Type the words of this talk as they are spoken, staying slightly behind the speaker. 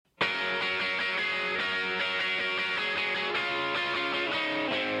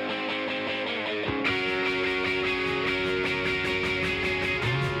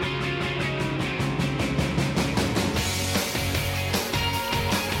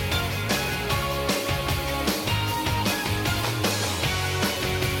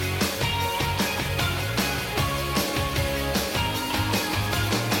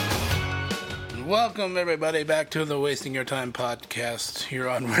welcome everybody back to the Wasting Your Time podcast here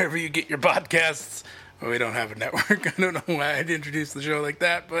on wherever you get your podcasts. Well, we don't have a network. I don't know why I'd introduce the show like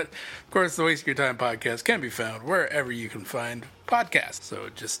that, but of course the Wasting Your Time podcast can be found wherever you can find podcasts. So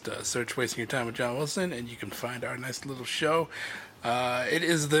just search Wasting Your Time with John Wilson and you can find our nice little show. It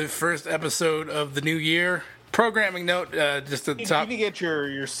is the first episode of the new year. Programming note, just at the top. You need to get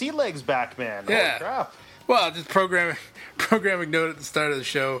your sea legs back, man. Yeah. Holy crap. Well, just programming note at the start of the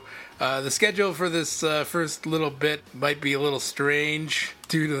show. The schedule for this first little bit might be a little strange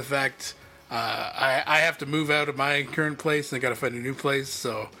due to the fact I have to move out of my current place and I got to find a new place.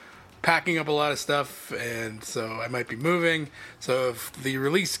 So packing up a lot of stuff, and so I might be moving. So if the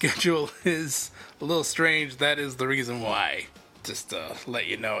release schedule is a little strange, that is the reason why. Just let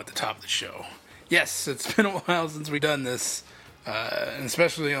you know at the top of the show. Yes, it's been a while since we've done this. And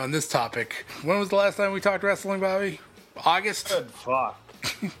especially on this topic. When was the last time we talked wrestling, Bobby? August? Good fuck.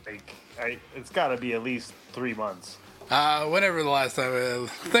 It's got to be at least 3 months. Whenever the last time.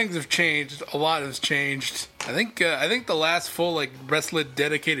 Things have changed. A lot has changed. I think the last full wrestling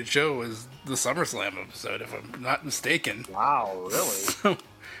dedicated show was the SummerSlam episode, if I'm not mistaken. Wow, really? So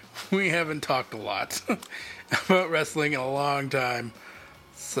we haven't talked a lot about wrestling in a long time.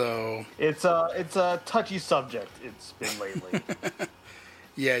 So it's a touchy subject. It's been lately.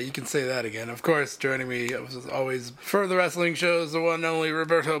 Yeah, you can say that again. Of course, joining me as always for the wrestling shows, the one and only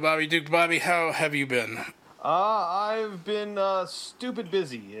Roberto Bobby Duke. Bobby, how have you been? I've been stupid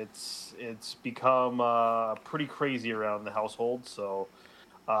busy. It's become pretty crazy around the household. So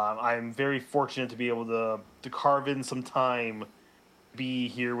I'm very fortunate to be able to carve in some time, be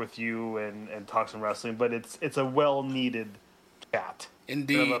here with you and talk some wrestling. But it's a well needed chat.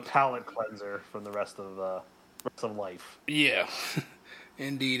 Indeed. Kind of a palate cleanser from the rest of life. Yeah.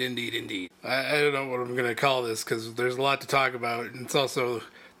 Indeed. I don't know what I'm going to call this because there's a lot to talk about. And it's also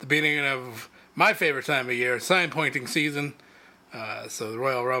the beginning of my favorite time of year, sign pointing season. So the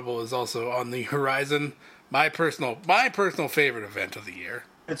Royal Rumble is also on the horizon. My personal favorite event of the year.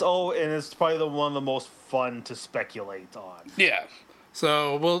 It's probably one of the most fun to speculate on. Yeah.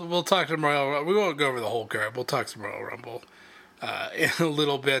 So we'll talk to Royal Rumble. We won't go over the whole card. We'll talk some Royal Rumble. In a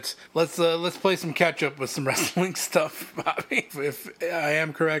little bit. Let's play some catch up with some wrestling stuff, Bobby. If I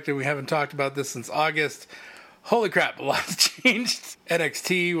am correct and we haven't talked about this since August, holy crap, a lot's changed.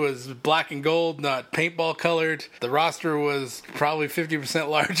 NXT was black and gold, not paintball colored. The roster was probably 50%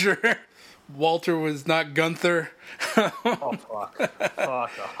 larger. Walter was not Gunther. Oh fuck!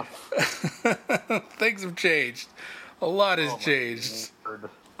 Fuck off. Things have changed. A lot has changed.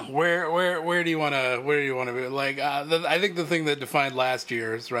 Where do you want to be? I think the thing that defined last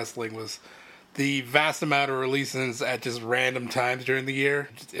year's wrestling was the vast amount of releases at just random times during the year.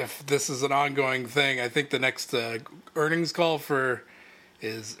 If this is an ongoing thing, I think the next earnings call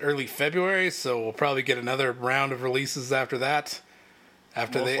is early February, so we'll probably get another round of releases after that.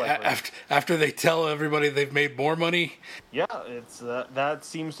 After they tell everybody they've made more money. Yeah, it's that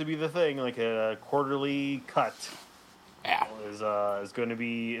seems to be the thing, like a quarterly cut. Yeah, is going to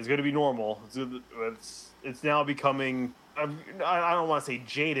be normal. It's now becoming, I don't want to say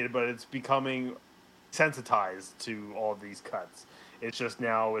jaded, but it's becoming sensitized to all of these cuts. It's just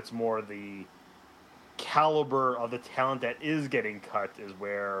now it's more the caliber of the talent that is getting cut is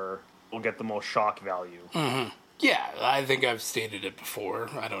where we'll get the most shock value. Mm-hmm. Yeah, I think I've stated it before.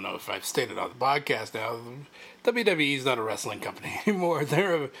 I don't know if I've stated it on the podcast now. WWE is not a wrestling company anymore.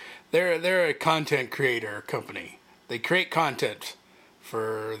 They're a content creator company. They create content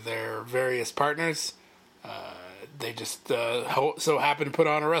for their various partners. They just so happen to put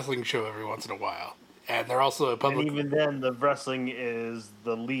on a wrestling show every once in a while. And they're also a public... And even then, the wrestling is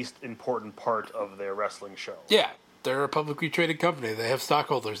the least important part of their wrestling show. Yeah, they're a publicly traded company. They have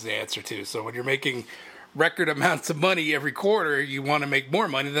stockholders to answer to. So when you're making record amounts of money every quarter, you want to make more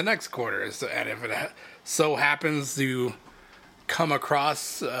money the next quarter. So, and if it so happens to come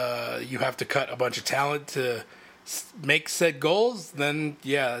across, you have to cut a bunch of talent to make said goals, then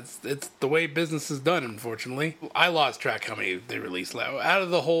yeah, it's the way business is done, unfortunately. I lost track how many they released. Out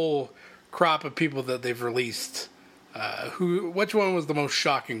of the whole crop of people that they've released, which one was the most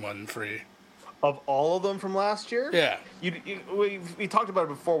shocking one for you? Of all of them from last year? Yeah. We talked about it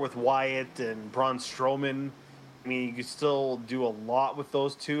before with Wyatt and Braun Strowman. I mean, you could still do a lot with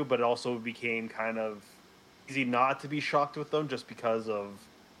those two, but it also became kind of easy not to be shocked with them just because of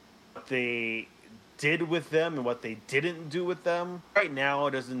what they did with them and what they didn't do with them. Right now,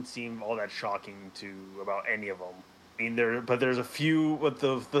 it doesn't seem all that shocking about any of them. I mean, there's a few. What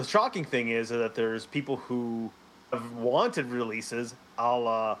the shocking thing is that there's people who have wanted releases, a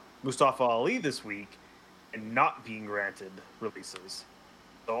la Mustafa Ali this week, and not being granted releases.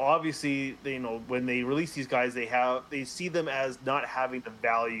 So obviously, when they release these guys, they see them as not having the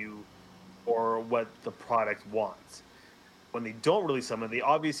value or what the product wants. When they don't release them, they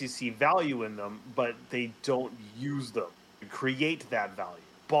obviously see value in them, but they don't use them to create that value.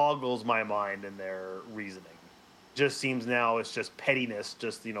 Boggles my mind in their reasoning. Just seems now it's just pettiness.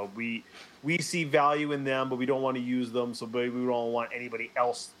 Just we see value in them, but we don't want to use them, so we don't want anybody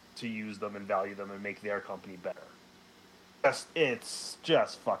else to use them and value them and make their company better. It's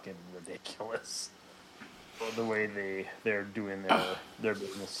just fucking ridiculous the way they're doing their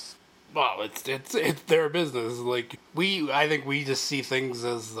business. Well, it's their business. Like I think we just see things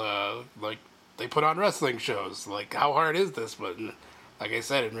as like they put on wrestling shows. Like, how hard is this? But like I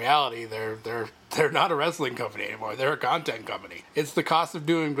said, in reality, they're not a wrestling company anymore. They're a content company. It's the cost of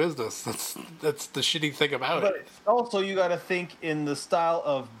doing business. That's the shitty thing about it. But also, you got to think in the style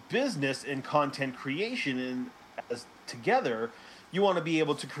of business and content creation, and as together, you want to be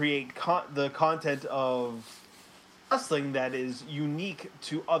able to create the content of wrestling that is unique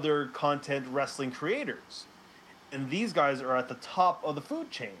to other content wrestling creators, and these guys are at the top of the food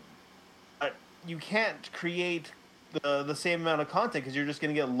chain. You can't create the same amount of content because you're just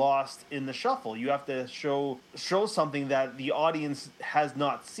going to get lost in the shuffle. You have to show something that the audience has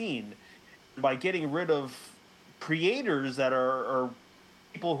not seen. By getting rid of creators that are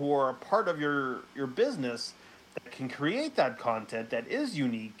people who are a part of your business that can create that content that is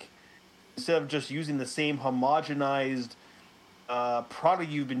unique, instead of just using the same homogenized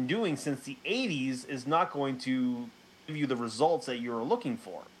product you've been doing since the 80s, is not going to give you the results that you're looking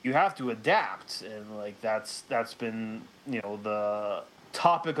for. You have to adapt, and that's been the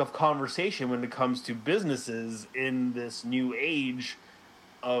topic of conversation when it comes to businesses in this new age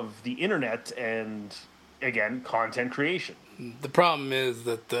of the internet and, again, content creation. The problem is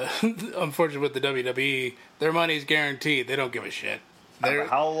that unfortunately with the WWE, their money's guaranteed. They don't give a shit.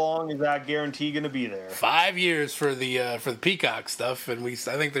 How long is that guarantee going to be there? 5 years for the Peacock stuff, and I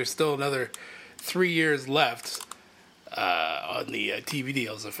think there's still another 3 years left on the TV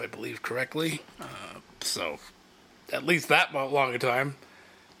deals, if I believe correctly. So at least that long a time,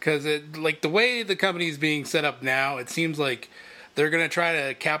 because the way the company's being set up now, it seems like they're going to try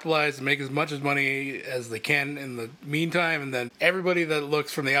to capitalize and make as much money as they can in the meantime, and then everybody that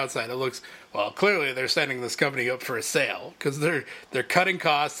looks from the outside, it looks, well, clearly they're setting this company up for a sale, because they're cutting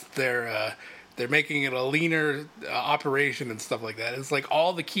costs, they're making it a leaner operation and stuff like that. It's like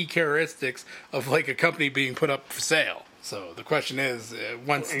all the key characteristics of like a company being put up for sale. So the question is,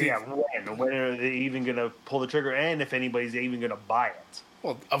 when are they even going to pull the trigger, and if anybody's even going to buy it?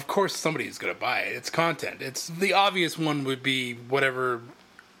 Well, of course somebody's going to buy it. It's content. It's the obvious one would be whatever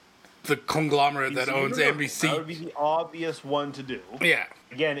the conglomerate that owns NBC. That would be the obvious one to do. Yeah.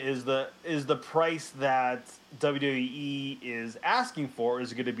 Again, is the price that WWE is asking for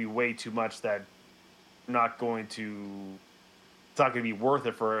is going to be way too much that it's not going to be worth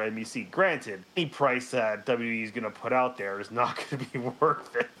it for NBC. Granted, any price that WWE is going to put out there is not going to be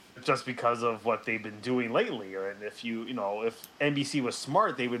worth it, just because of what they've been doing lately. And if if NBC was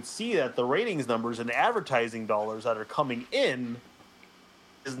smart, they would see that the ratings numbers and the advertising dollars that are coming in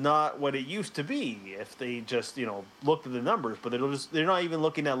is not what it used to be if they just, looked at the numbers. But they're not even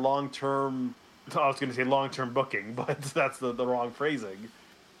looking at long-term, I was going to say long-term booking, but that's the wrong phrasing.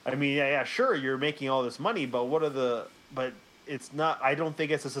 I mean, yeah, sure, you're making all this money, but but it's not, I don't think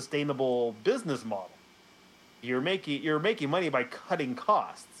it's a sustainable business model. You're making money by cutting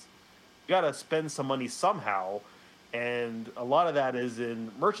costs. You got to spend some money somehow, and a lot of that is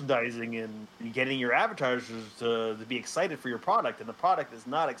in merchandising and getting your advertisers to be excited for your product, and the product is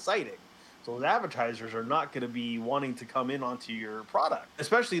not exciting. So those advertisers are not going to be wanting to come in onto your product.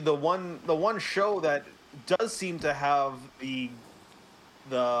 Especially the one show that does seem to have the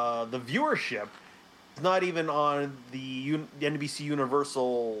viewership is not even on the NBC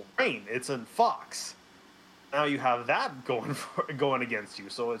Universal train. It's in Fox. Now you have that going against you.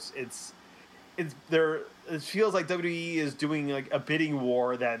 So it's there. It feels like WWE is doing like a bidding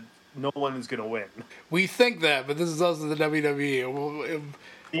war that no one is going to win. We think that, but this is also the WWE.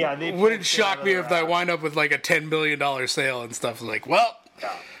 It wouldn't shock me if they wind up with like a $10 billion sale and stuff. Like, well,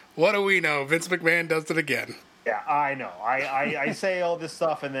 what do we know? Vince McMahon does it again. Yeah, I know. I say all this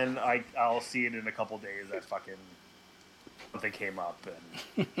stuff, and then I'll see it in a couple days that fucking something came up,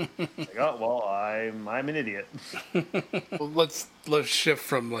 and like, oh well, I'm an idiot. Well, let's shift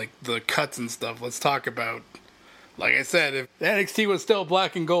from like the cuts and stuff. Let's talk about, like I said, if NXT was still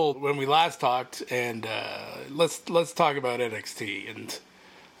black and gold when we last talked, and let's talk about NXT. And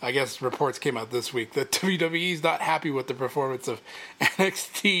I guess reports came out this week that WWE's not happy with the performance of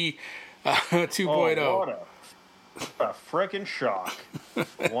NXT 2.0. A frickin' shock.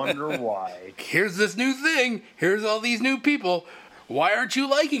 Wonder why. Here's this new thing. Here's all these new people. Why aren't you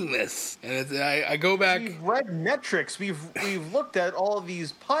liking this? And I go back. We've read metrics. We've looked at all of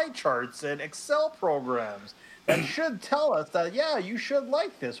these pie charts and Excel programs that should tell us that you should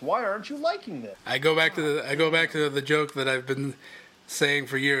like this. Why aren't you liking this? I go back to the joke that I've been saying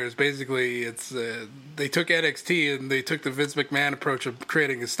for years. Basically, it's they took NXT and they took the Vince McMahon approach of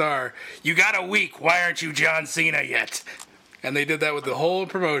creating a star. You got a week. Why aren't you John Cena yet? And they did that with the whole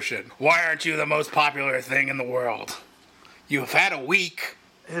promotion. Why aren't you the most popular thing in the world? You've had a week.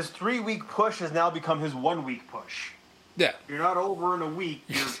 His 3-week push has now become his 1-week push. Yeah. You're not over in a week.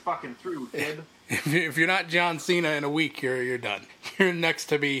 You're fucking through, kid. If you're not John Cena in a week, you're done. You're next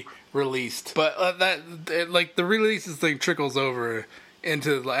to be released. But the releases thing trickles over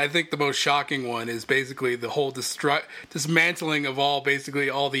into, I think the most shocking one is basically the whole dismantling of all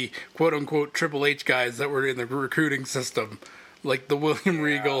the quote-unquote Triple H guys that were in the recruiting system. Like the William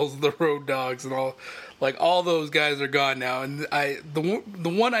Regals, the Road Dogs, and all those guys are gone now. And the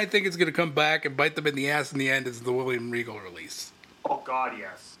one I think is going to come back and bite them in the ass in the end is the William Regal release. Oh God,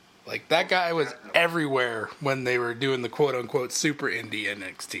 yes. Like, that guy was everywhere when they were doing the quote-unquote super indie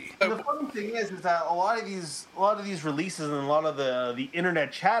NXT. And the funny thing is that a lot of these releases and a lot of the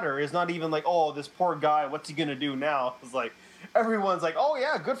internet chatter is not even like, oh, this poor guy, what's he gonna do now? It's like everyone's like, oh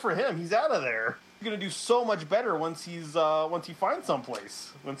yeah, good for him, he's out of there. He's gonna do so much better once he finds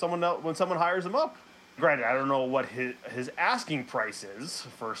someplace, when someone hires him up. Granted, I don't know what his asking price is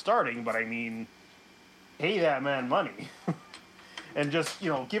for starting, but I mean, pay that man money. And just,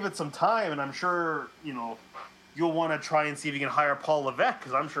 give it some time, and I'm sure, you'll want to try and see if you can hire Paul Levesque,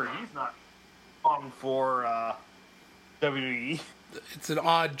 because I'm sure he's not on for WWE. It's an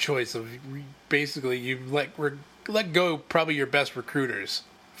odd choice of basically you let go probably your best recruiters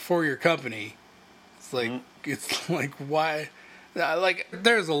for your company. It's like why? Like,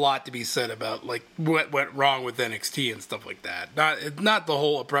 there's a lot to be said about like what went wrong with NXT and stuff like that. Not the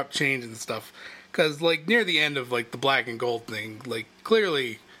whole abrupt change and stuff. Because, like, near the end of, like, the black and gold thing, like,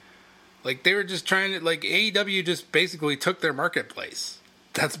 clearly, like, they were just trying to, like, AEW just basically took their marketplace.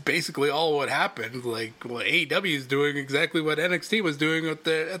 That's basically all what happened. Like, AEW is doing exactly what NXT was doing at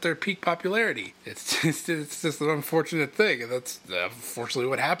their peak popularity. It's just an unfortunate thing. And that's unfortunately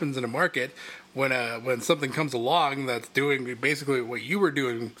what happens in a market when something comes along that's doing basically what you were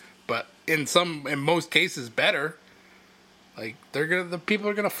doing, but in most cases better. Like, the people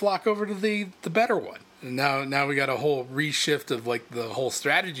are gonna flock over to the better one. And now we got a whole reshift of like the whole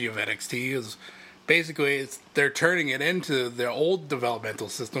strategy of NXT is basically they're turning it into their old developmental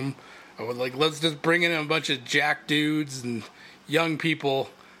system. Like, let's just bring in a bunch of jack dudes and young people,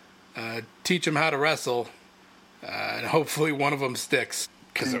 teach them how to wrestle, and hopefully one of them sticks.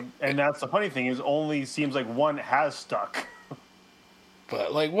 And that's the funny thing is, only seems like one has stuck.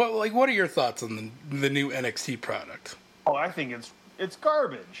 But what are your thoughts on the new NXT product? Oh, I think it's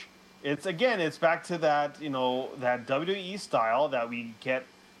garbage. It's back to that, that WWE style that we get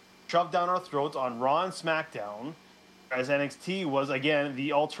shoved down our throats on Raw and SmackDown, as NXT was, again,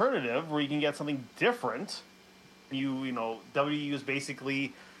 the alternative where you can get something different. WWE was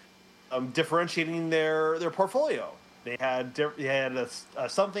basically differentiating their portfolio. They had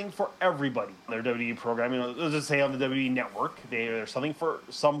something for everybody on their WWE program. Let's just say on the WWE network, there's something for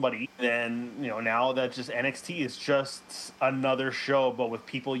somebody. Then, now that just NXT is just another show, but with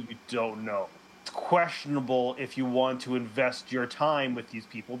people you don't know. It's questionable if you want to invest your time with these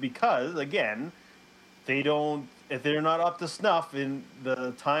people because, again, if they're not up to snuff in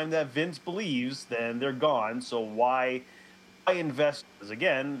the time that Vince believes, then they're gone. So why invest? Because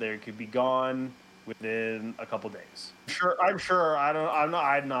again, they could be gone within a couple days. I'm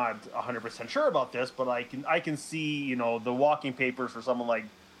not 100% sure about this, but I can see, the walking papers for someone like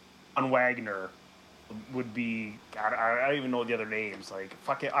Von Wagner would be, I don't even know the other names. Like,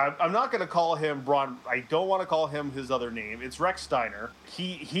 fuck it. I'm not going to call him Braun. I don't want to call him his other name. It's Rex Steiner.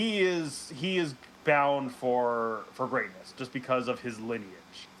 He is bound for greatness just because of his lineage.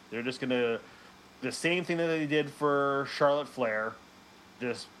 They're just going to, the same thing that they did for Charlotte Flair,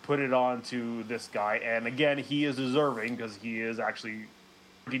 just put it on to this guy. And again, he is deserving because he is actually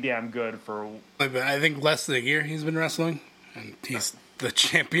pretty damn good for... I think less than a year he's been wrestling, and he's the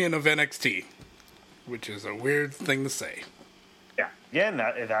champion of NXT, which is a weird thing to say. Yeah, again,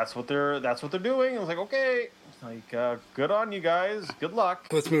 that's what they're doing. I was like, okay, good on you guys. Good luck.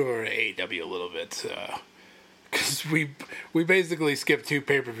 Let's move over to AEW a little bit. Because we basically skipped 2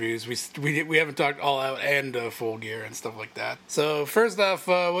 pay-per-views. We haven't talked All Out and Full Gear and stuff like that. So first off,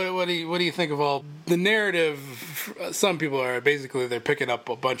 what do you think of all the narrative? Some people are basically they're picking up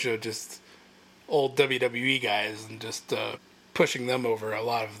a bunch of just old WWE guys and just pushing them over a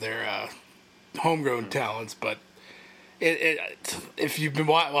lot of their homegrown talents. But if you've been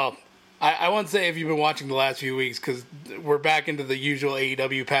I won't say if you've been watching the last few weeks, because we're back into the usual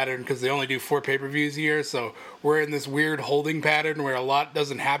AEW pattern, because they only do 4 pay-per-views a year, so we're in this weird holding pattern where a lot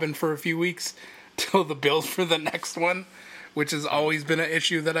doesn't happen for a few weeks till the build for the next one, which has always been an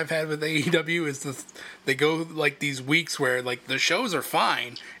issue that I've had with AEW, is they go like these weeks where like the shows are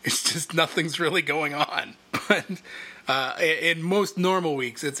fine, it's just nothing's really going on. But in most normal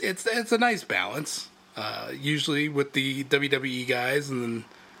weeks, it's a nice balance, usually with the WWE guys, and then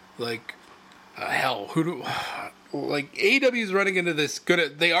like AEW is running into this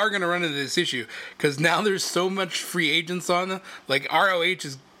they are going to run into this issue because now there's so much free agents on them. Like ROH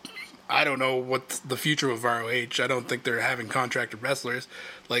is, I don't know what's the future of ROH. I don't think they're having contracted wrestlers.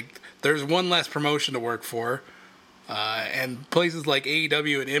 Like there's one less promotion to work for, and places like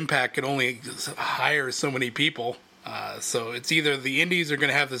AEW and Impact can only hire so many people. So it's either the indies are going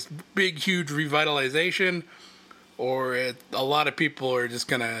to have this big huge revitalization, or a lot of people are just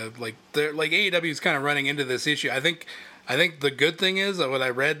gonna AEW is kind of running into this issue. I think the good thing is what I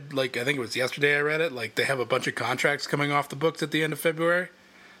read, I think it was yesterday I read it, they have a bunch of contracts coming off the books at the end of February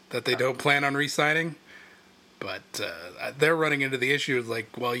that they don't plan on re-signing. But they're running into the issue of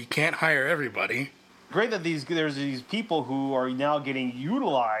you can't hire everybody. Great that there's these people who are now getting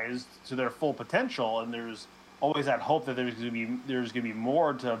utilized to their full potential, and there's always that hope that there's going to be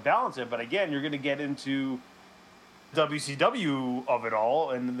more to balance it. But again, you're going to get into WCW of it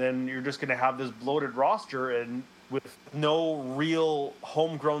all, and then you're just going to have this bloated roster and with no real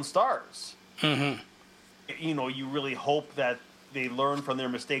homegrown stars. Mm-hmm. You really hope that they learn from their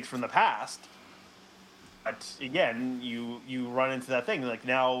mistakes from the past. But again, you run into that thing. Like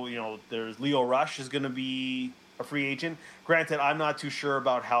now, there's Lio Rush is going to be a free agent. Granted, I'm not too sure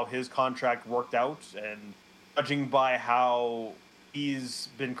about how his contract worked out, and judging by how he's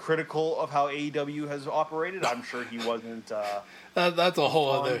been critical of how AEW has operated, I'm sure he wasn't. That's a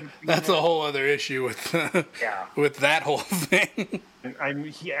whole other issue with with that whole thing.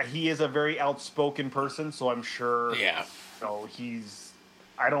 He is a very outspoken person, so I'm sure. Yeah. He's.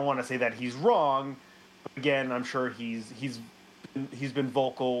 I don't want to say that he's wrong. But again, I'm sure he's been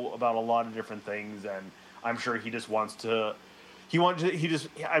vocal about a lot of different things, and I'm sure he just wants to.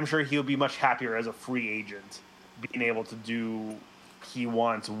 I'm sure he'll be much happier as a free agent, being able to do he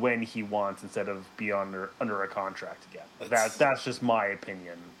wants when he wants instead of be under a contract again. That's just my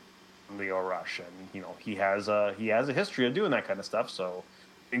opinion, Lio Rush, and he has a history of doing that kind of stuff. So,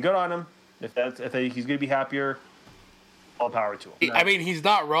 good on him. If he's going to be happier, all power to him. I mean, he's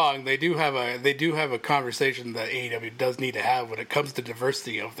not wrong. They do have a conversation that AEW does need to have when it comes to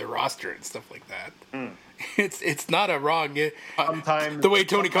diversity of their roster and stuff like that. Mm. It's not a wrong. Sometimes the way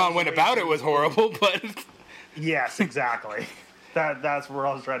Tony Khan went about it was horrible, but yes, exactly. That's where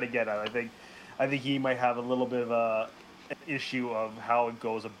I was trying to get at. I think he might have a little bit of an issue of how it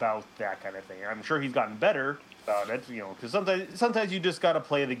goes about that kind of thing. I'm sure he's gotten better about it, because sometimes you just got to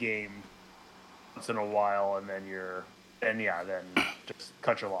play the game once in a while, and then then just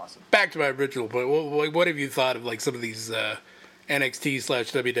cut your losses. Back to my original point. What have you thought of some of these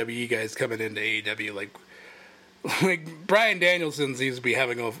NXT/WWE guys coming into AEW? Like Bryan Danielson seems to be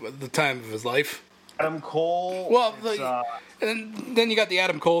having the time of his life. Adam Cole. Well, and then you got the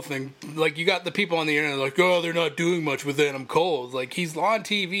Adam Cole thing. You got the people on the internet they're not doing much with Adam Cole. He's on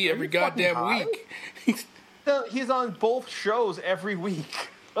TV every goddamn week. He's on both shows every week.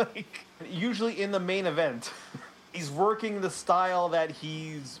 Usually in the main event. He's working the style that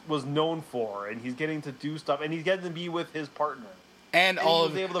was known for, and he's getting to do stuff, and he's getting to be with his partner. And all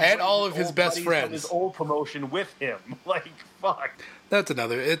of his best friends. His old promotion with him. Fuck. That's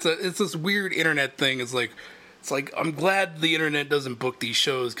another. It's this weird internet thing. It's like I'm glad the internet doesn't book these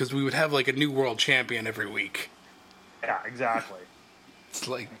shows, because we would have a new world champion every week. Yeah, exactly. It's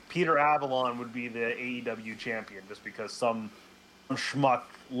Peter Avalon would be the AEW champion just because some schmuck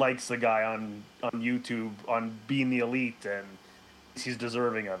likes the guy on YouTube on Being the Elite, and he's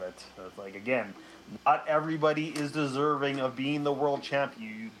deserving of it. It's again, not everybody is deserving of being the world champion.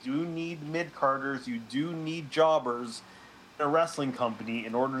 You do need mid-carders. You do need jobbers in a wrestling company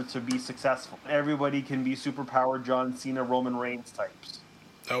in order to be successful. Everybody can be superpowered John Cena, Roman Reigns types.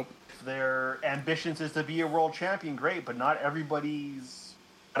 Nope. If their ambitions is to be a world champion, great, but not everybody's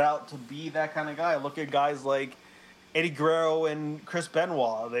cut out to be that kind of guy. Look at guys like Eddie Guerrero and Chris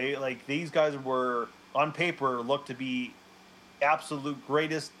Benoit. These guys were on paper looked to be absolute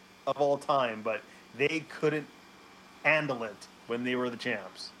greatest of all time, but they couldn't handle it when they were the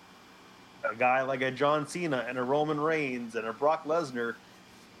champs. A guy like a John Cena and a Roman Reigns and a Brock Lesnar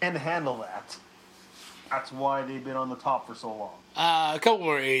can handle that. That's why they've been on the top for so long. A couple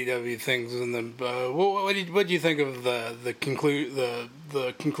more AEW things, and then what do you think of the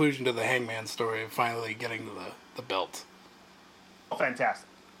conclusion to the Hangman story of finally getting the belt? Fantastic.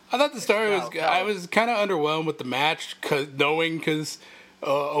 I thought the story was. I was kind of underwhelmed with the match, because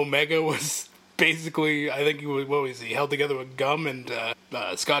Omega was basically, I think he was, what was he, held together with gum and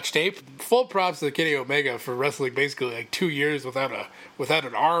Scotch tape. Full props to Kenny Omega for wrestling basically like 2 years without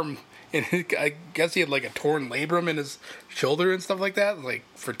an arm. And I guess he had like a torn labrum in his shoulder and stuff like that, like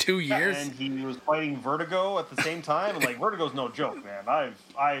for 2 years. And he was fighting Vertigo at the same time. And like Vertigo's no joke, man.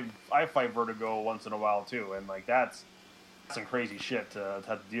 I fight Vertigo once in a while too, and like that's some crazy shit to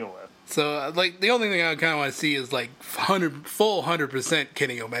have to deal with. So like the only thing I kind of want to see is like 100%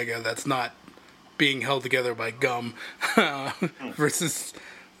 Kenny Omega that's not being held together by gum versus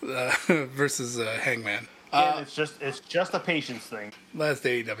Hangman. It's just a patience thing. Last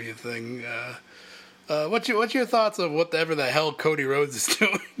AEW thing. What's your thoughts of whatever the hell Cody Rhodes is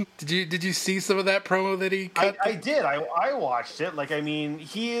doing? Did you see some of that promo that he cut? I did. I watched it. Like, I mean,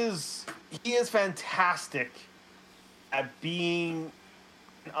 he is fantastic at being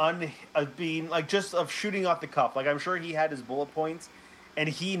like just of shooting off the cuff. Like, I'm sure he had his bullet points, and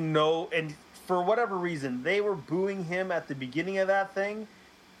and for whatever reason they were booing him at the beginning of that thing.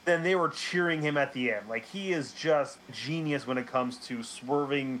 Then they were cheering him at the end. Like, he is just genius when it comes to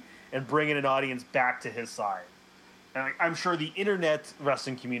swerving and bringing an audience back to his side. And I'm sure the internet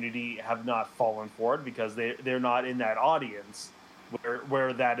wrestling community have not fallen for it because they're not in that audience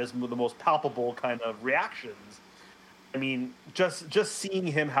where that is the most palpable kind of reactions. I mean, just seeing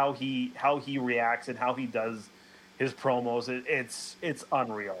him how he reacts and how he does his promos, it's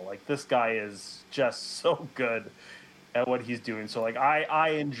unreal. Like, this guy is just so good at what he's doing. So like I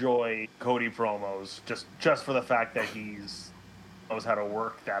enjoy Cody promos just for the fact that he's knows how to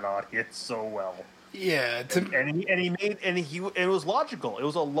work that audience so well. Yeah, it was logical. It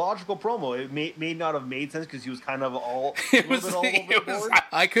was a logical promo. It may not have made sense because he was kind of all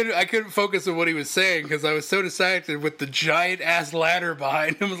I couldn't focus on what he was saying because I was so distracted with the giant ass ladder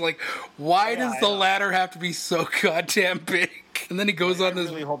behind him. I was like, why does the ladder have to be so goddamn big? And then he goes on this.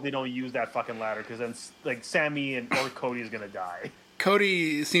 I really hope they don't use that fucking ladder because then like Sammy or Cody is gonna die.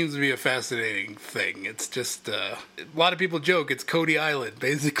 Cody seems to be a fascinating thing. It's just a lot of people joke it's Cody Island.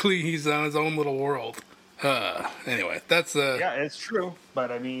 Basically, he's on his own little world. Anyway, that's yeah, it's true.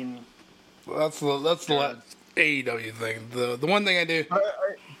 But I mean, that's the AEW thing. The one thing I do.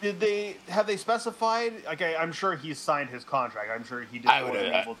 Have they specified? Okay, I'm sure he's signed his contract. I'm sure he just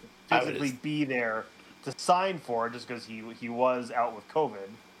wasn't able to physically be there to sign for it just because he was out with COVID.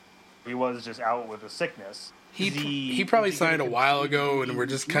 He was just out with a sickness. He probably signed a while ago, and we're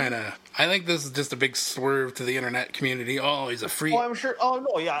just kind of. I think this is just a big swerve to the internet community. Oh, he's a freak. Oh, I'm sure. Oh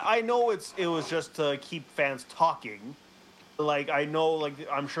no, yeah, I know it was just to keep fans talking. Like I know, like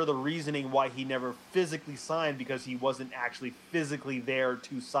I'm sure the reasoning why he never physically signed because he wasn't actually physically there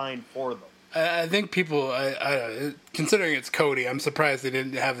to sign for them. I think people, considering it's Cody, I'm surprised they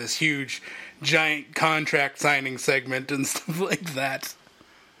didn't have this huge, giant contract signing segment and stuff like that.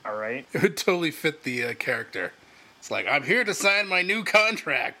 All right. It would totally fit the character. It's like, I'm here to sign my new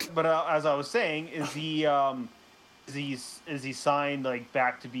contract. But as I was saying, is he signed like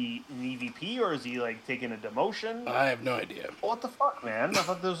back to be an EVP or is he like taking a demotion? I have no idea. What the fuck, man? I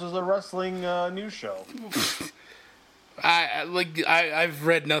thought this was a wrestling news show. I've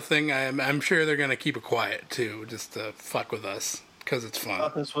read nothing. I'm sure they're gonna keep it quiet too, just to fuck with us because it's fun. I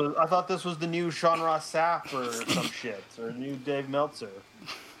thought this was the new Sean Ross Sapp or some shit or new Dave Meltzer.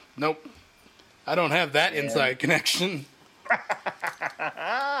 Nope. I don't have that inside connection.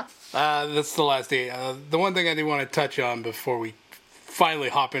 That's the last day. The one thing I do want to touch on before we finally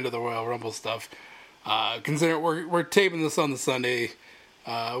hop into the Royal Rumble stuff, considering we're taping this on the Sunday,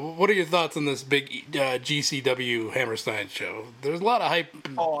 what are your thoughts on this big GCW Hammerstein show? There's a lot of hype.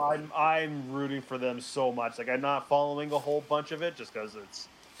 Oh, I'm rooting for them so much. Like, I'm not following a whole bunch of it just because it's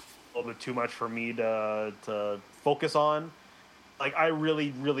a little bit too much for me to focus on. Like, I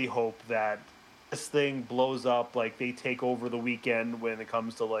really, really hope that this thing blows up. Like, they take over the weekend when it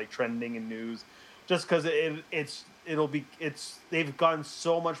comes to like trending and news, just because they've gotten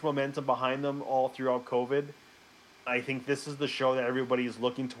so much momentum behind them all throughout COVID. I think this is the show that everybody is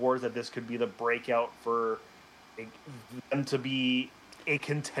looking towards. That this could be the breakout for them to be a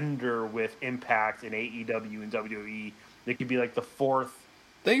contender with Impact and AEW and WWE. They could be like the fourth.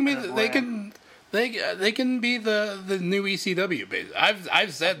 They can be the new ECW. Basically.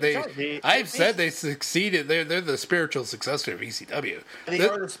 I've said they succeeded. They're the spiritual successor of ECW. They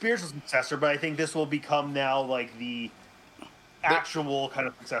are the spiritual successor, but I think this will become now like the actual kind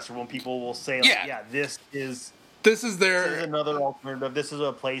of successor when people will say, this is this is another alternative. This is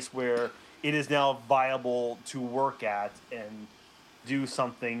a place where it is now viable to work at and do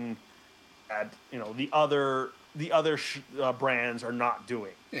something that the other brands are not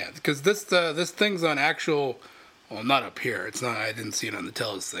doing. Yeah, because this thing's on actual. Well, not up here. It's not. I didn't see it on the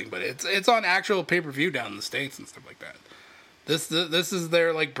Telus thing, but it's on actual pay-per-view down in the States and stuff like that. This is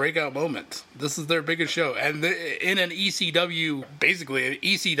their like breakout moment. This is their biggest show, and in an ECW, basically an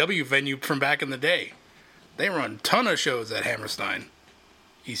ECW venue from back in the day. They run a ton of shows at Hammerstein.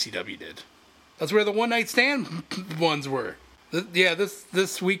 ECW did. That's where the one night stand ones were.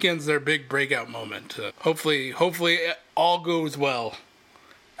 This weekend's their big breakout moment. Hopefully it all goes well.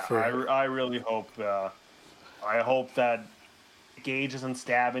 I really hope. I hope that Gage doesn't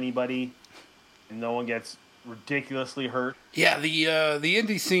stab anybody, and no one gets ridiculously hurt. Yeah, the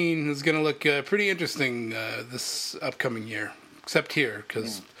indie scene is going to look pretty interesting this upcoming year, except here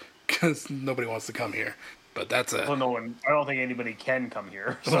because nobody wants to come here. But that's I don't think anybody can come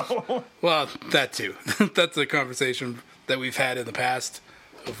here. So well, that too. That's a conversation that we've had in the past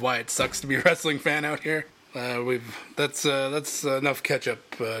of why it sucks to be a wrestling fan out here. That's enough catch up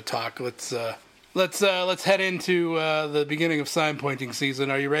talk. Let's head into the beginning of sign pointing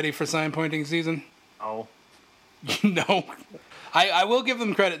season. Are you ready for sign pointing season? No. No. I will give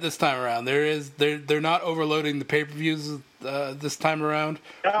them credit this time around. They're not overloading the pay-per-views this time around.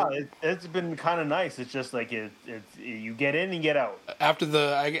 Yeah, it's been kind of nice. It's just like you get in and get out. After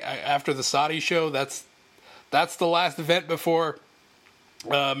the Saudi show, that's the last event before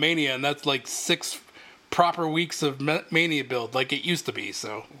Mania, and that's like 6 proper weeks of Mania build like it used to be.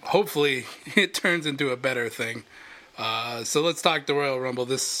 So hopefully it turns into a better thing. So let's talk the Royal Rumble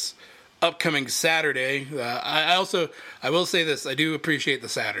this upcoming Saturday. I will say this: I do appreciate the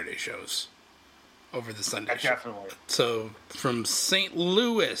Saturday shows over the Sunday show. Definitely. So from St.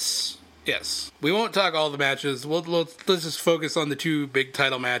 Louis, yes, we won't talk all the matches. Let's just focus on the 2 big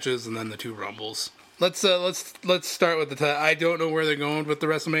title matches and then the 2 Rumbles. Let's start with the title. I don't know where they're going with the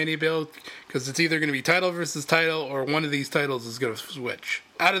WrestleMania build because it's either going to be title versus title or one of these titles is going to switch.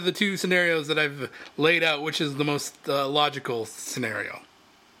 Out of the 2 scenarios that I've laid out, which is the most logical scenario?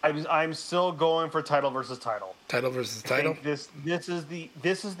 I'm still going for title versus title. Title versus title. This is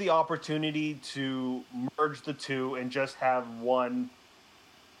the opportunity to merge the 2 and just have one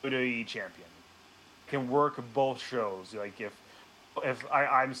WWE champion. Can work both shows. Like if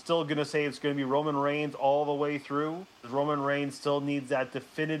I'm still gonna say it's gonna be Roman Reigns all the way through. Roman Reigns still needs that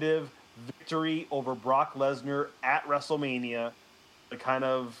definitive victory over Brock Lesnar at WrestleMania to kind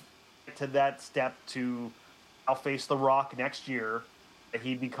of get to that step to I'll face The Rock next year.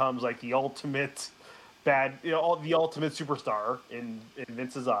 He becomes like the ultimate the ultimate superstar in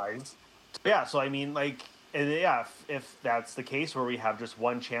Vince's eyes. Yeah, so I mean, like, if that's the case where we have just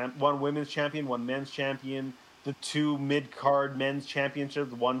one women's champion, one men's champion, the 2 mid-card men's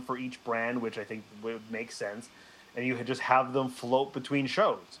championships, one for each brand, which I think would make sense, and you just have them float between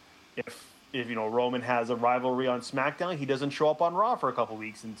shows. If Roman has a rivalry on SmackDown, he doesn't show up on Raw for a couple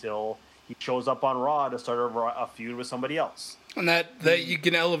weeks until he shows up on Raw to start a feud with somebody else. And that you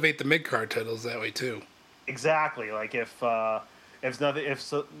can elevate the mid-card titles that way too. Exactly. Like if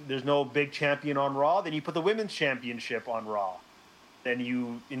there's no big champion on Raw, then you put the women's championship on Raw. Then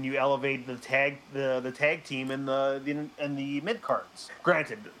you elevate the tag team and the mid cards.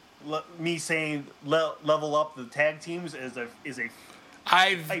 Granted, me saying level up the tag teams is a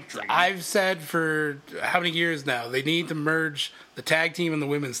I've said for how many years now they need to merge the tag team and the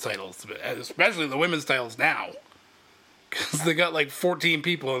women's titles, especially the women's titles now, because they got like 14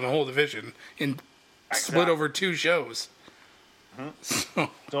 people in the whole division and split over 2 shows. Mm-hmm.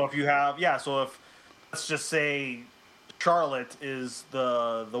 So if you have if let's just say Charlotte is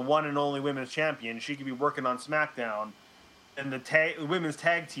the one and only women's champion, she could be working on SmackDown, and the women's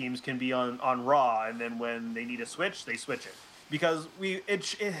tag teams can be on Raw, and then when they need a switch, they switch it. Because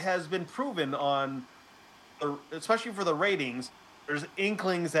it has been proven especially for the ratings, there's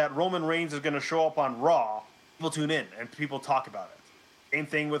inklings that Roman Reigns is going to show up on Raw. People tune in and people talk about it. Same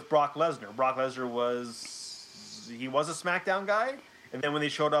thing with Brock Lesnar. Brock Lesnar was a SmackDown guy, and then when they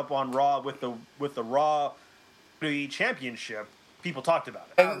showed up on Raw with the Raw WWE Championship, people talked about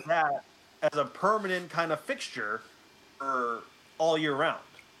it. As that as a permanent kind of fixture for all year round.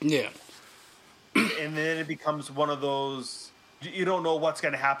 Yeah. And then it becomes one of those. You don't know what's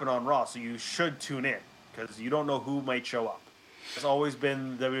going to happen on Raw, so you should tune in because you don't know who might show up. It's always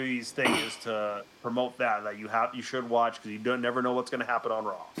been WWE's thing is to promote that you should watch because you never know what's going to happen on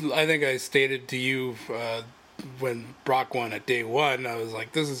Raw. I think I stated to you when Brock won at day 1, I was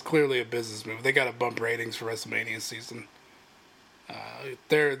like, this is clearly a business move. They got to bump ratings for WrestleMania season.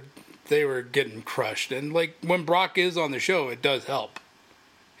 They were getting crushed, and like when Brock is on the show, it does help.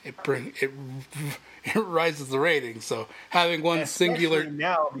 It rises the ratings. So having one singular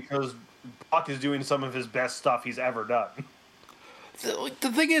now because Brock is doing some of his best stuff he's ever done.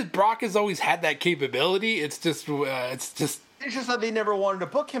 The thing is, Brock has always had that capability. It's just that they never wanted to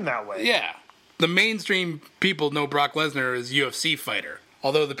book him that way. Yeah, the mainstream people know Brock Lesnar as UFC fighter.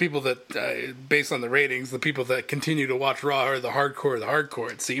 Although the people that, based on the ratings, the people that continue to watch Raw are the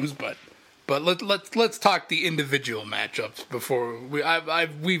hardcore. It seems, but let's talk the individual matchups before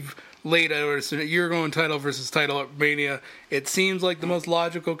we've laid out. You're going title versus title at Mania. It seems like the most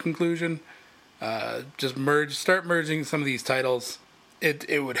logical conclusion. Just start merging some of these titles.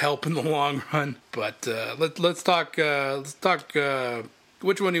 It would help in the long run. But let's talk. Which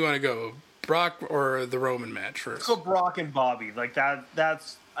one do you want to go? Brock or the Roman match first? So Brock and Bobby, like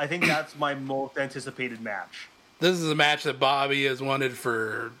that's I think that's my most anticipated match. This is a match that Bobby has wanted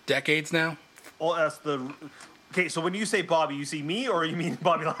for decades now. Well, okay. So when you say Bobby, you see me or you mean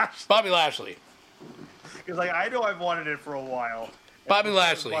Bobby Lashley? Bobby Lashley. Because like I know I've wanted it for a while. Bobby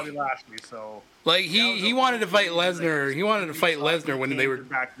Lashley. So like he wanted to fight Lesnar. He wanted to fight Lesnar when they were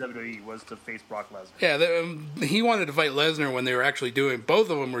back to WWE was to face Brock Lesnar. Yeah, he wanted to fight Lesnar when they were actually doing. Both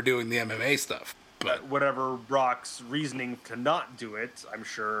of them were doing the MMA stuff. But whatever Brock's reasoning to not do it, I'm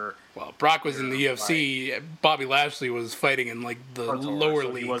sure. Well, Brock was in the UFC. Bobby Lashley was fighting in like the lower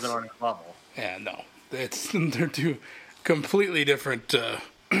leagues. He wasn't on his level. Yeah, no, they're two completely different.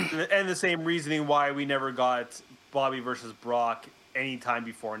 And the same reasoning why we never got Bobby versus Brock any time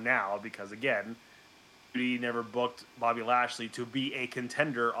before now, because again, we never booked Bobby Lashley to be a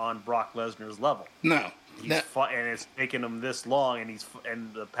contender on Brock Lesnar's level. No, and it's taken him this long, and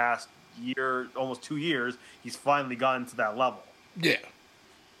in the past year, almost 2 years, he's finally gotten to that level. Yeah.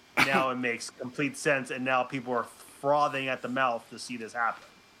 Now it makes complete sense, and now people are frothing at the mouth to see this happen.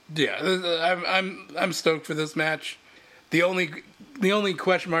 Yeah, I'm stoked for this match. The only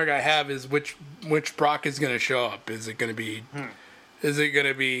question mark I have is which Brock is going to show up. Is it going to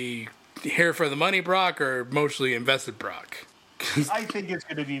be here for the money Brock or mostly invested Brock? I think it's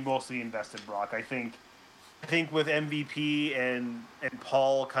going to be mostly invested Brock. I think with MVP and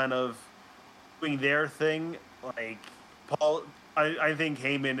Paul kind of doing their thing, like Paul, I think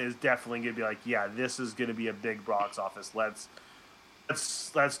Heyman is definitely going to be like, yeah, this is going to be a big box office. Let's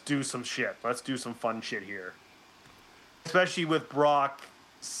do some shit. Let's do some fun shit here. Especially with Brock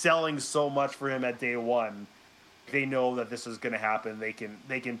selling so much for him at day one. They know that this is going to happen.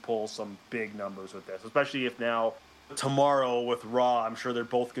 They can pull some big numbers with this, especially if now tomorrow with Raw, I'm sure they're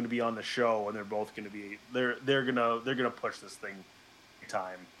both going to be on the show, and they're both going to be they're gonna push this thing big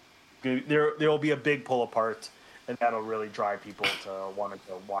time. There will be a big pull apart, and that'll really drive people to want to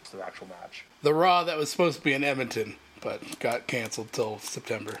go watch the actual match. The Raw that was supposed to be in Edmonton, but got canceled till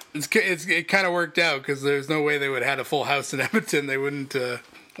September. It kind of worked out because there's no way they would have had a full house in Edmonton. They wouldn't.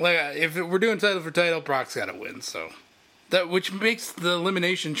 If we're doing title for title, Brock's got to win. So which makes the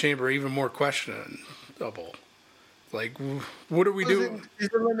Elimination Chamber even more questionable. Like, what are we doing? Is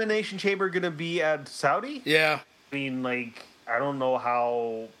the Elimination Chamber going to be at Saudi? Yeah. I mean, like, I don't know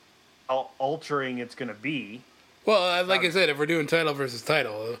how altering it's going to be. Well, like I said, if we're doing title versus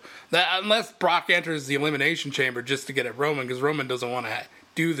title, unless Brock enters the Elimination Chamber just to get at Roman, because Roman doesn't want to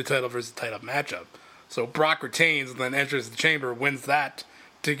do the title versus title matchup. So Brock retains and then enters the chamber, wins that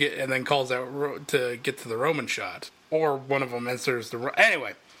to get, and then calls out to get to the Roman shot. Or one of them enters the...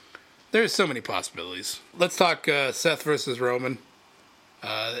 Anyway, there's so many possibilities. Let's talk Seth versus Roman.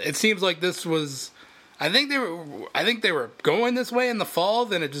 It seems like this was... I think they were going this way in the fall,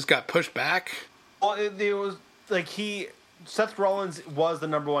 then it just got pushed back. Well, it was... Like Seth Rollins was the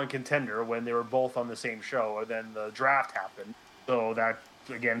number one contender when they were both on the same show, and then the draft happened. So that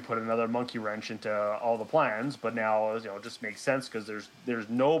again put another monkey wrench into all the plans. But now it just makes sense because there's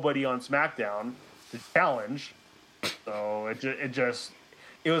nobody on SmackDown to challenge. So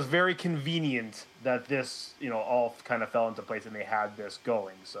it was very convenient that this all kind of fell into place and they had this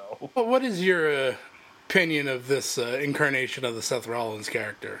going. So, well, what is your opinion of this incarnation of the Seth Rollins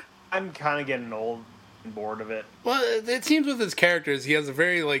character? I'm kind of getting old. Bored of it. Well, it seems with his characters, he has a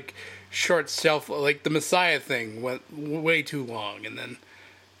very short the Messiah thing went way too long, and then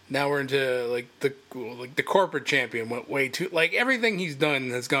now we're into the corporate champion went way too everything he's done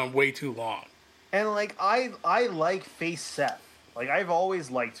has gone way too long. And I like face Seth. I've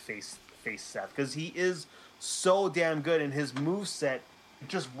always liked face Seth because he is so damn good, and his moveset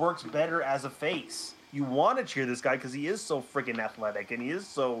just works better as a face. You want to cheer this guy because he is so freaking athletic, and he is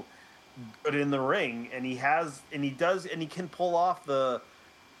so good in the ring, and he can pull off an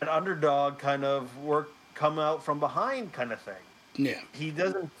underdog kind of work, come out from behind kind of thing. Yeah. He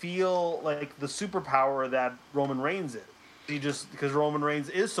doesn't feel like the superpower that Roman Reigns is. He just because Roman Reigns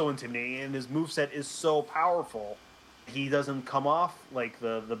is so intimidating and his moveset is so powerful, he doesn't come off like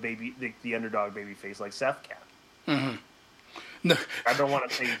the underdog baby face like Seth can. No, I don't want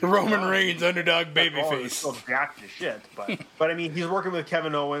to say Roman Reigns underdog babyface. Still jacked as shit, but I mean he's working with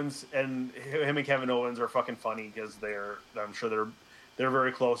Kevin Owens, and him and Kevin Owens are fucking funny because I'm sure they're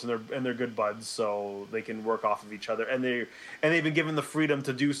very close and they're good buds, so they can work off of each other, and they've been given the freedom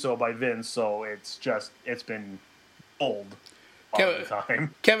to do so by Vince, so it's been old all the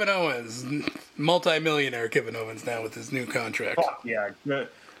time. Kevin Owens, multi-millionaire Kevin Owens now with his new contract. Fuck yeah,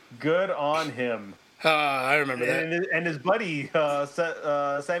 good on him. I remember that. And his buddy,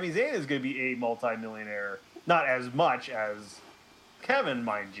 Sami Zayn, is going to be a multi-millionaire. Not as much as Kevin,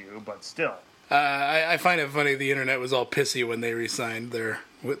 mind you, but still. I find it funny the internet was all pissy when they re-signed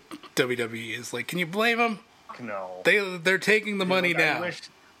with WWE. It's like, can you blame them? No. They're taking the money now.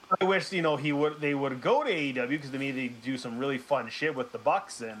 I wish they would go to AEW because maybe they do some really fun shit with the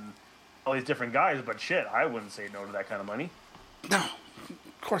Bucks and all these different guys, but shit, I wouldn't say no to that kind of money. No.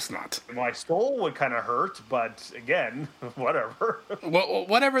 Of course not. My soul would kind of hurt, but again, whatever. Well,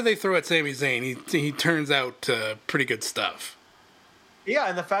 whatever they throw at Sami Zayn, he turns out pretty good stuff. Yeah,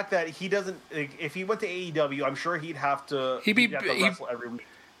 and the fact that he doesn't, if he went to AEW, I'm sure he'd have to wrestle every week.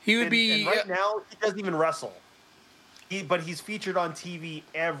 And right now, he doesn't even wrestle. But he's featured on TV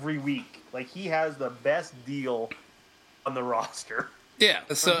every week. Like, he has the best deal on the roster. Yeah,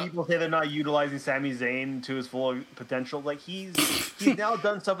 so when people say they're not utilizing Sami Zayn to his full potential, like he's now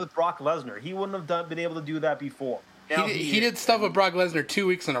done stuff with Brock Lesnar. He wouldn't have been able to do that before. He did stuff with Brock Lesnar 2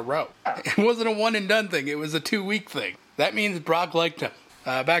 weeks in a row. Yeah. It wasn't a one and done thing. It was a 2-week thing. That means Brock liked him.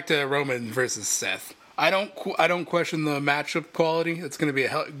 Back to Roman versus Seth. I don't question the matchup quality. It's going to be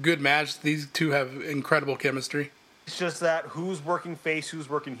a good match. These two have incredible chemistry. It's just that who's working face, who's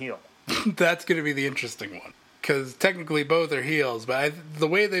working heel. That's going to be the interesting one. Because technically both are heels, but the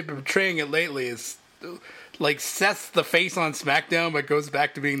way they've been portraying it lately is like Seth's the face on SmackDown, but goes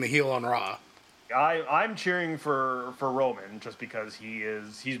back to being the heel on Raw. I'm cheering for Roman just because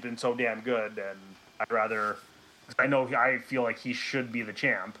he's been so damn good, and I feel like he should be the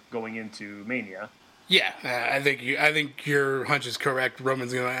champ going into Mania. Yeah, I think your hunch is correct.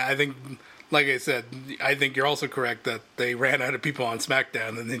 Roman's gonna. I think, like I said, I think you're also correct that they ran out of people on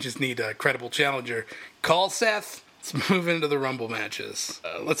SmackDown and they just need a credible challenger. Call Seth. Let's move into the Rumble matches.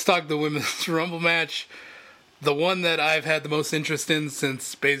 Let's talk the Women's Rumble match. The one that I've had the most interest in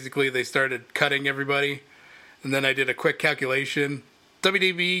since basically they started cutting everybody. And then I did a quick calculation.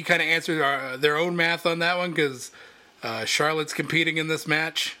 WWE kind of answered their own math on that one because Charlotte's competing in this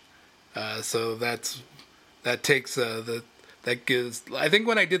match. So that gives. I think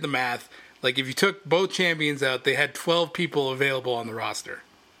when I did the math, like if you took both champions out, they had 12 people available on the roster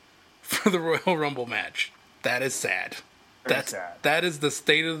for the Royal Rumble match. That is sad. That's sad. That is the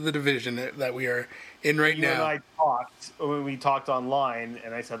state of the division that we are in right now. And I talked when we talked online,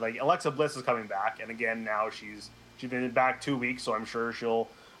 and I said like Alexa Bliss is coming back, and again now she's been back 2 weeks, so I'm sure she'll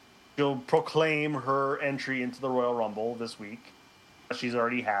proclaim her entry into the Royal Rumble this week. She's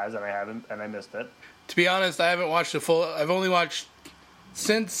already has, and I haven't, and I missed it. To be honest, I haven't watched the full. I've only watched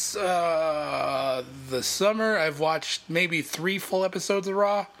since the summer. I've watched maybe 3 full episodes of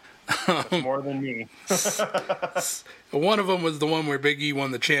Raw. That's more than me. One of them was the one where Big E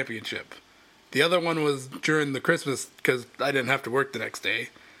won the championship. The other one was during the Christmas because I didn't have to work the next day,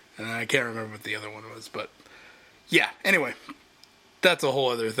 and I can't remember what the other one was. But yeah, anyway, that's a whole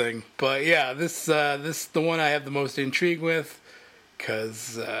other thing. But yeah, this is the one I have the most intrigue with.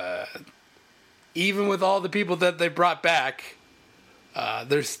 Because even with all the people that they brought back,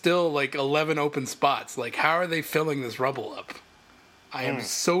 there's still like 11 open spots. Like, how are they filling this Rumble up? I am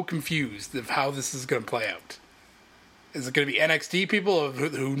so confused of how this is going to play out. Is it going to be NXT people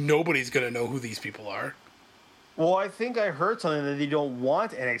who nobody's going to know who these people are? Well, I think I heard something that they don't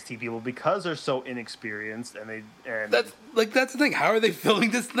want NXT people because they're so inexperienced, and that's the thing. How are they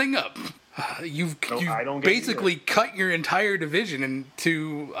filling this thing up? You've basically cut your entire division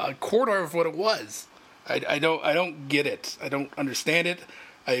into a quarter of what it was. I don't get it. I don't understand it.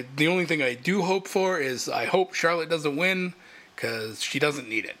 The only thing I do hope for is I hope Charlotte doesn't win because she doesn't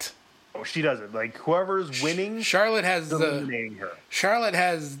need it. Oh, she doesn't. Like whoever's winning, Charlotte has eliminating her. Charlotte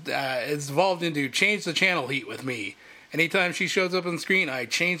has is evolved into change the channel heat with me. Anytime she shows up on the screen, I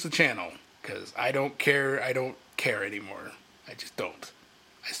change the channel because I don't care. I don't care anymore. I just don't.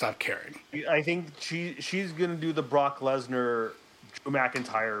 I stopped caring. I think she's going to do the Brock Lesnar, Drew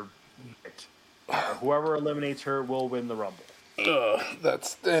McIntyre bit. Whoever eliminates her will win the Rumble.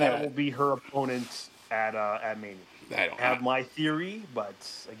 That will be her opponent at Mania. I don't I have my theory, but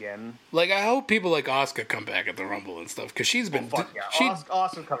again, like. I hope people like Asuka come back at the Rumble and stuff because she's been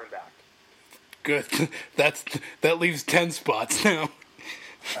Awesome coming back. Good. That leaves 10 spots now.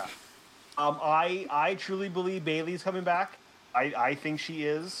 Yeah. I truly believe Bayley's coming back. I think she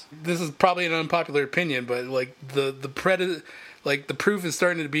is. This is probably an unpopular opinion, but like the proof is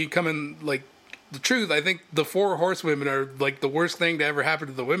starting to be coming like the truth. I think the 4 horsewomen are like the worst thing to ever happen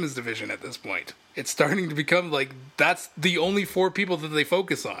to the women's division at this point. It's starting to become like that's the only 4 people that they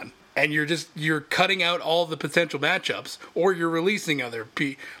focus on. And you're cutting out all the potential matchups, or you're releasing other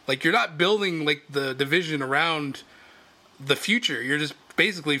like you're not building like the division around the future. You're just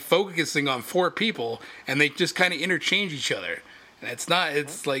basically focusing on 4 people, and they just kind of interchange each other. And it's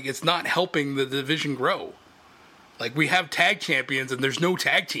not helping the division grow. Like we have tag champions, and there's no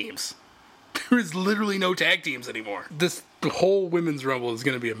tag teams. There is literally no tag teams anymore. This whole women's rumble is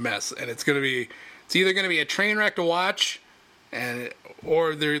going to be a mess, and it's either going to be a train wreck to watch,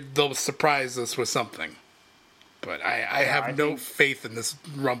 or they'll surprise us with something. But I have no faith in this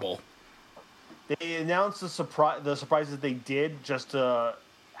rumble. They announced the surprises they did just to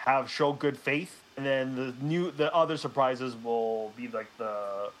show good faith, and then the other surprises will be like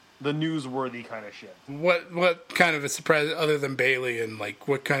the newsworthy kind of shit. What kind of a surprise other than Bayley, and like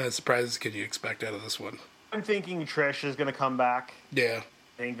what kind of surprises could you expect out of this one? I'm thinking Trish is going to come back. Yeah,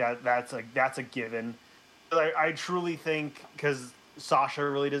 I think that's a given. But I truly think because Sasha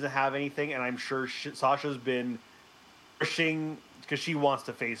really doesn't have anything, and I'm sure Sasha's been pushing because she wants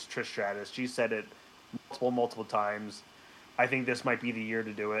to face Trish Stratus. She said it multiple times. I think this might be the year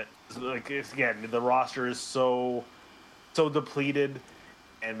to do it. Like again, the roster is so depleted,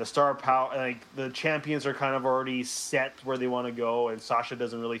 and the star power, like the champions are kind of already set where they want to go, and Sasha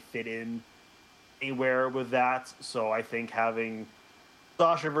doesn't really fit in anywhere with that. So I think having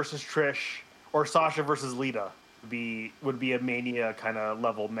Sasha versus Trish or Sasha versus Lita would be a Mania kind of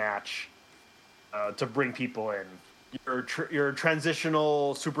level match to bring people in. Your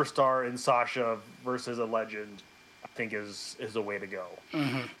transitional superstar in Sasha versus a legend, I think is the way to go.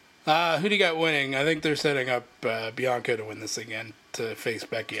 Mm-hmm. Who do you got winning? I think they're setting up Bianca to win this again to face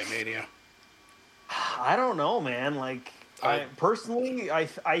Becky at Mania. I don't know, man. Like I personally, I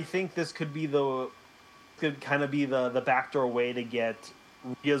think this could kind of be the backdoor way to get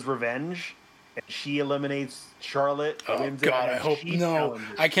Rhea's revenge. And she eliminates Charlotte. Oh God, I hope no.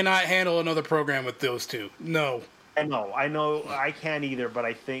 I cannot handle another program with those two. No. I know, I can't either. But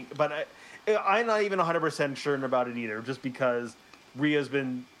I'm not even 100% certain about it either. Just because Rhea's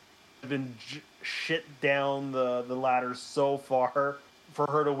been shit down the ladder so far, for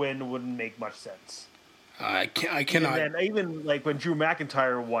her to win wouldn't make much sense. I cannot. And then, even like when Drew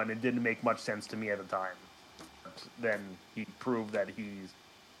McIntyre won, it didn't make much sense to me at the time. But then he proved that he's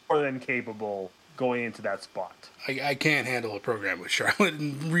more than capable going into that spot. I can't handle a program with Charlotte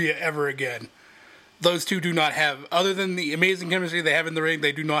and Rhea ever again. Those two do not have, other than the amazing chemistry they have in the ring,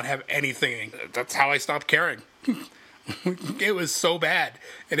 they do not have anything. That's how I stopped caring. It was so bad,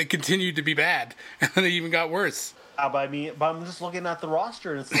 and it continued to be bad, and then it even got worse. But I'm just looking at the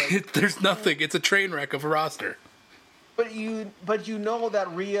roster, and it's like there's nothing. It's a train wreck of a roster. But you know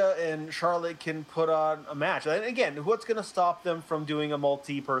that Rhea and Charlotte can put on a match. And again, what's going to stop them from doing a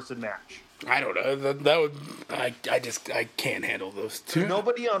multi-person match? I don't know. That would I can't handle those two.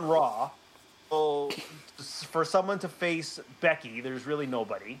 Nobody on Raw. So for someone to face Becky, there's really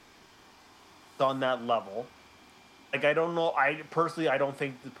nobody on that level. Like I don't know. I don't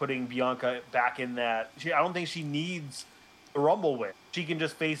think putting Bianca back in that. I don't think she needs the Rumble win. She can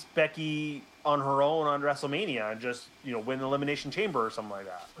just face Becky on her own on WrestleMania and just win the Elimination Chamber or something like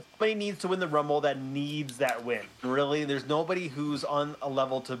that. Somebody needs to win the Rumble that needs that win. Really, there's nobody who's on a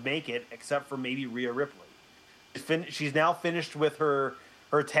level to make it except for maybe Rhea Ripley. She's now finished with her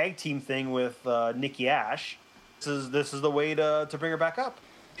tag team thing with Nikki Ash. This is the way to bring her back up.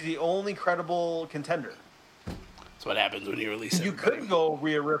 She's the only credible contender. That's what happens when you release it. You could go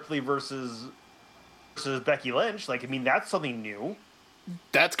Rhea Ripley versus Becky Lynch. That's something new.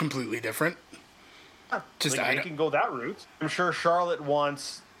 That's completely different. Just they can go that route. I'm sure Charlotte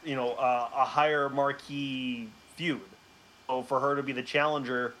wants a higher marquee feud. So for her to be the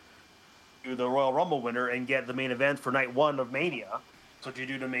challenger to the Royal Rumble winner and get the main event for night 1 of Mania, that's what you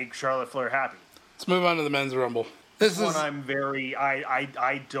do to make Charlotte Flair happy. Let's move on to the men's Rumble. This one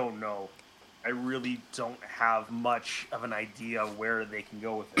I don't know. I really don't have much of an idea where they can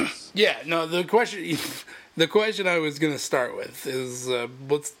go with this. Yeah, no. The question I was going to start with is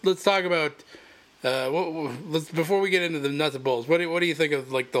let's talk about before we get into the nuts and bolts. What do you think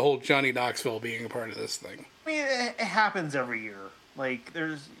of like the whole Johnny Knoxville being a part of this thing? I mean, it happens every year. Like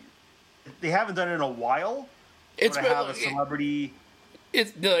it they haven't done it in a while. It's to been, have a celebrity.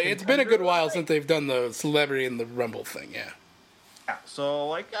 it's been a good while since they've done the celebrity in the Rumble thing. Yeah. Yeah, so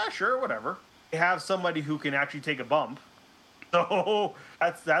like, yeah, sure, whatever. They have somebody who can actually take a bump. So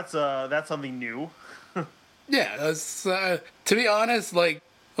that's something new. Yeah, that's, to be honest, like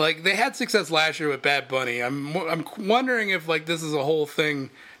they had success last year with Bad Bunny. I'm wondering if like this is a whole thing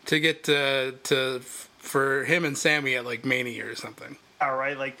to get for him and Sammy at like Mania or something. All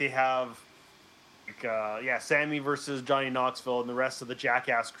right, like they have, like, Sammy versus Johnny Knoxville, and the rest of the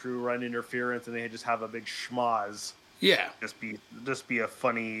Jackass crew run interference, and they just have a big schmoz. Yeah, just be a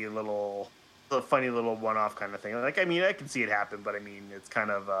funny little one-off kind of thing. Like, I mean, I can see it happen, but I mean, it's kind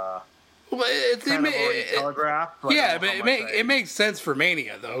of well, it's kind of already telegraphed. Yeah, but it makes sense for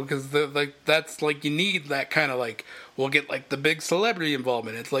Mania though, because that's like you need that kind of like we'll get like the big celebrity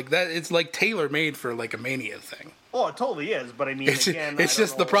involvement. It's like that. It's like tailor made for like a Mania thing. Oh, it totally is, but I mean, it's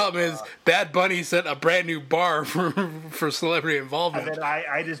just the problem is Bad Bunny set a brand new bar for celebrity involvement. And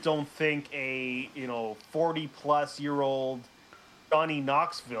I just don't think a 40-plus-year-old Johnny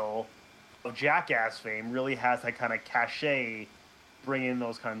Knoxville of Jackass fame really has that kind of cachet bring in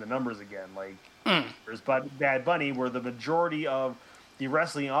those kind of numbers again. Like there's Bad Bunny, where the majority of the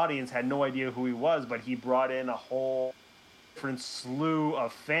wrestling audience had no idea who he was, but he brought in a whole different slew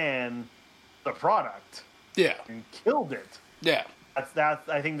of fan the product. Yeah, and killed it. Yeah, that's.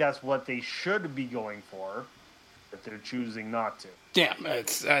 I think that's what they should be going for, but they're choosing not to. Yeah,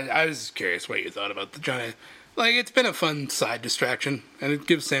 I was curious what you thought about the Johnny. Like, it's been a fun side distraction, and it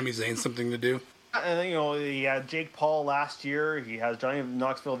gives Sami Zayn something to do. And he had Jake Paul last year. He has Johnny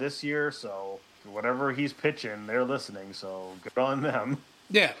Knoxville this year. So whatever he's pitching, they're listening. So good on them.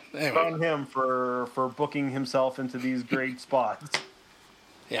 Yeah, anyway. Good on him for booking himself into these great spots.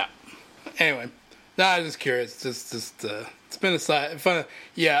 Yeah. Anyway. No, I was just curious. Just it's been a fun.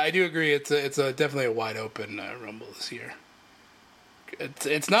 Yeah, I do agree. It's definitely a wide open Rumble this year.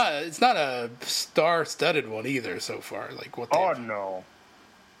 It's not a star-studded one either so far. Like what? Oh no.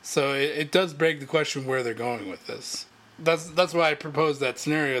 So it does beg the question where they're going with this. That's why I proposed that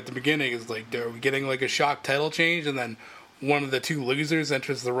scenario at the beginning. Is like, are we getting like a shock title change and then one of the two losers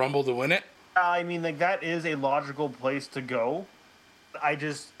enters the Rumble to win it? I mean, like that is a logical place to go. I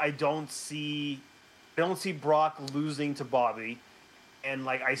don't see Brock losing to Bobby, and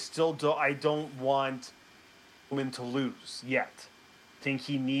like I don't want Roman to lose yet. I think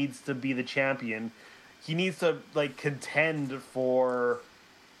he needs to be the champion. He needs to like contend for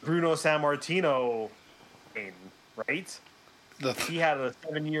Bruno Sammartino reign, right? He had a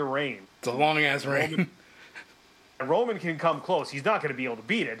 7-year reign. It's a long ass reign. Roman can come close. He's not going to be able to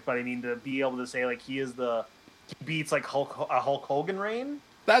beat it, but I mean to be able to say like he beats like a Hulk Hogan reign.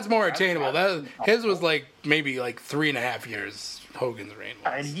 That's more attainable. His was like maybe like 3.5 years. Hogan's reign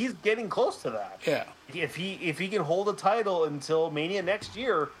was. And he's getting close to that. Yeah. If he can hold a title until Mania next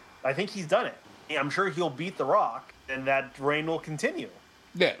year, I think he's done it. I'm sure he'll beat The Rock, and that reign will continue.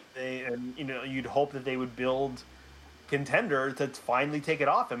 Yeah. And you'd hope that they would build contender to finally take it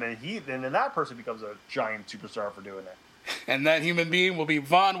off him, and then that person becomes a giant superstar for doing it. And that human being will be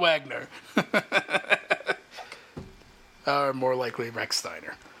Von Wagner. Or more likely Rex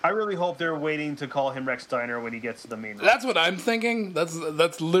Steiner. I really hope they're waiting to call him Rex Steiner when he gets to the main. That's what I'm thinking.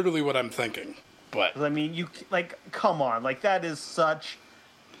 That's literally what I'm thinking. But I mean, you like, come on, like that is such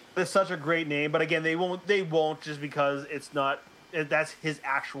a great name. But again, they won't just because that's his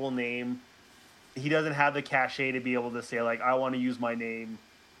actual name. He doesn't have the cachet to be able to say like, I want to use my name,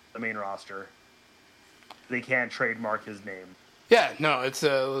 the main roster. They can't trademark his name. Yeah, no, it's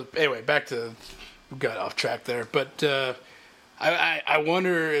anyway. Back to. We got off track there, but I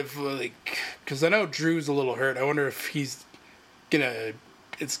wonder if like because I know Drew's a little hurt. I wonder if he's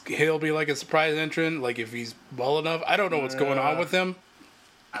he'll be like a surprise entrant, like if he's well enough. I don't know what's going on with him.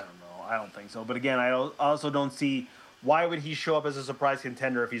 I don't know. I don't think so. But again, I also don't see why would he show up as a surprise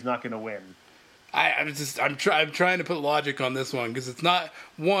contender if he's not going to win. I'm trying to put logic on this one because it's not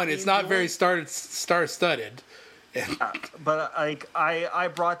very star-studded. But like I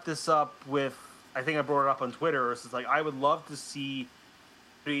brought this up with. I think I brought it up on Twitter. It's like I would love to see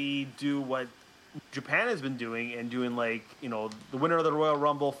they do what Japan has been doing and doing like the winner of the Royal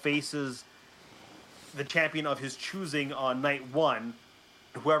Rumble faces the champion of his choosing on night one.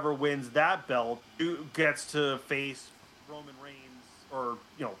 Whoever wins that belt gets to face Roman Reigns or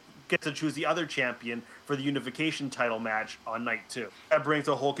gets to choose the other champion for the unification title match on night two. That brings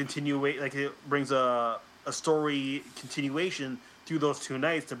a whole it brings a story continuation through those 2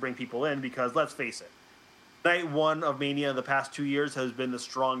 nights to bring people in because let's face it, Night 1 of Mania the past 2 years has been the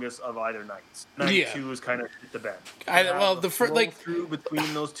strongest of either nights. Night 2 is kind of hit the bed. Through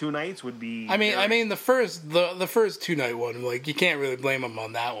between those 2 nights would be. The first 2-night one, like you can't really blame them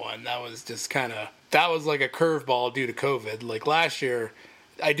on that one. That was just that was like a curveball due to COVID. Like last year,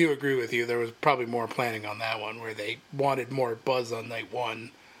 I do agree with you. There was probably more planning on that one where they wanted more buzz on night 1,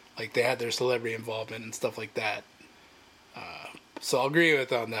 like they had their celebrity involvement and stuff like that. So I'll agree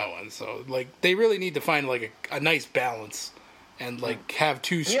with on that one. So like they really need to find like a nice balance and like have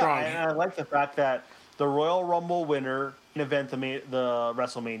 2 strong. Yeah, and I like the fact that the Royal Rumble winner event the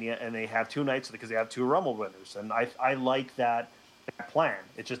WrestleMania, and they have 2 nights because they have 2 Rumble winners, and I like that plan.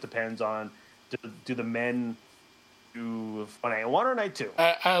 It just depends on do the men do night 1 or night 2.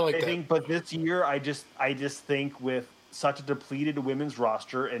 I like that. But this year I just think with such a depleted women's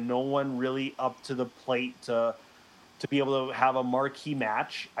roster and no one really up to the plate to be able to have a marquee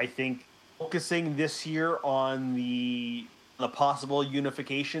match, I think focusing this year on the possible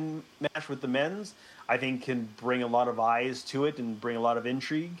unification match with the men's, I think can bring a lot of eyes to it and bring a lot of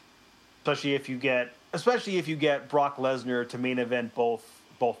intrigue, especially if you get Brock Lesnar to main event both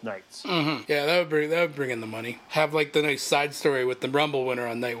nights. Mm-hmm. Yeah, that would bring in the money. Have like the nice side story with the Rumble winner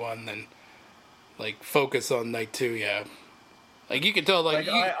on night 1, then like focus on night 2. Yeah, like you can tell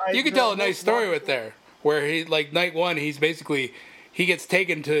you can tell a nice story with there. Where he like night 1, he gets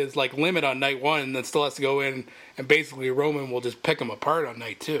taken to his like limit on night 1, and then still has to go in, and basically Roman will just pick him apart on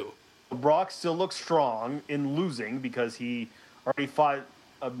night 2. Brock still looks strong in losing because he already fought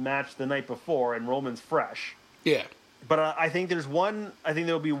a match the night before, and Roman's fresh. Yeah, but I think there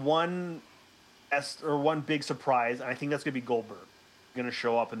will be one big surprise, and I think that's going to be Goldberg going to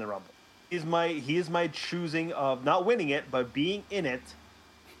show up in the Rumble. He is my choosing of not winning it, but being in it.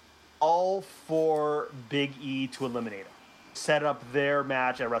 All for Big E to eliminate him. Set up their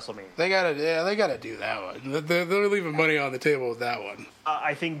match at WrestleMania. They gotta do that one. They're leaving money on the table with that one.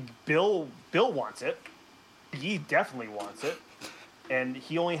 I think Bill wants it. He definitely wants it, and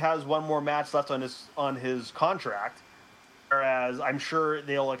he only has one more match left on his contract. Whereas I'm sure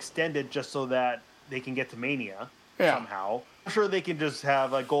they'll extend it just so that they can get to Mania somehow. I'm sure they can just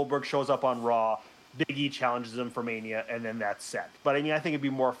have Goldberg shows up on Raw. Big E challenges him for Mania, and then that's set. But I mean, I think it'd be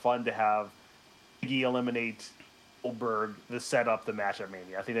more fun to have Big E eliminate Goldberg to set up the match at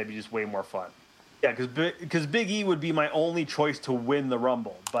Mania. I think that'd be just way more fun. Yeah, because Big E would be my only choice to win the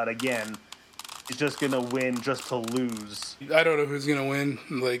Rumble. But again, he's just gonna win just to lose. I don't know who's gonna win.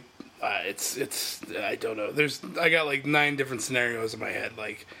 Like, it's I don't know. I got like 9 different scenarios in my head.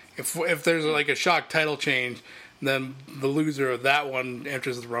 Like, if there's like a shock title change, then the loser of that one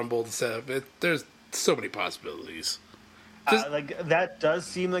enters the Rumble to set up it. There's so many possibilities. That does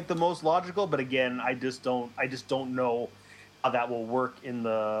seem like the most logical, but again, I just don't know how that will work in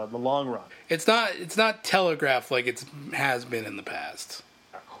the long run. It's not telegraphed like it has been in the past.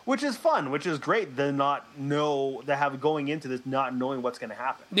 Which is fun, which is great. Going into this not knowing what's going to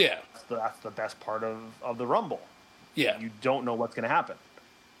happen. Yeah, that's the best part of the Rumble. Yeah, you don't know what's going to happen.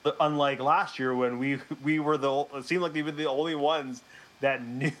 But unlike last year when we were it seemed like we were the only ones that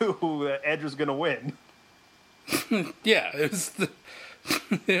knew that Edge was going to win. Yeah, you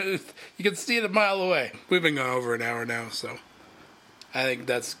can see it a mile away. We've been going over an hour now, so I think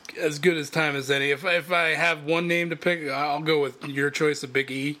that's as good as time as any. If I have one name to pick, I'll go with your choice of Big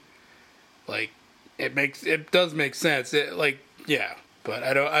E. Like it does make sense. But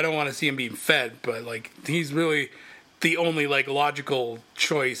I don't want to see him being fed. But like he's really the only like logical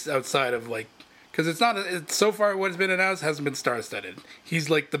choice outside of like because it's so far what has been announced hasn't been star-studded. He's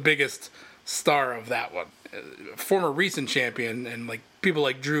like the biggest star of that one. Former recent champion and like people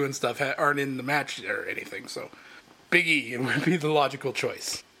like Drew and stuff aren't in the match or anything. So Big E would be the logical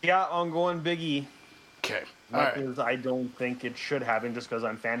choice. Yeah, I'm going Big E. Okay. Because I don't think it should happen just because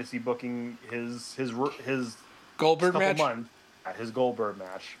I'm fantasy booking his Goldberg match. His Goldberg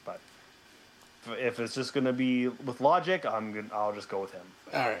match, but if it's just going to be with logic, I'll just go with him.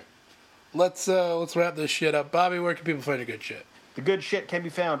 All right. Let's wrap this shit up. Bobby, where can people find your good shit? The good shit can be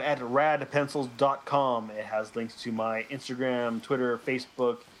found at radpencils.com. It has links to my Instagram, Twitter,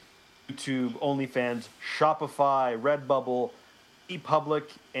 Facebook, YouTube, OnlyFans, Shopify, Redbubble, ePublic,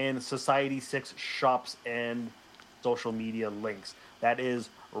 and Society6 shops and social media links. That is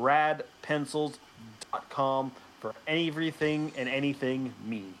radpencils.com for everything and anything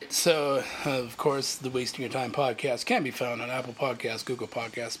me. So, of course, the Wasting Your Time podcast can be found on Apple Podcasts, Google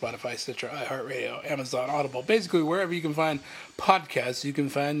Podcasts, Spotify, Stitcher, iHeartRadio, Amazon, Audible. Basically, wherever you can find podcasts, you can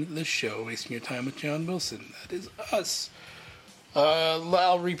find the show, Wasting Your Time with John Wilson. That is us.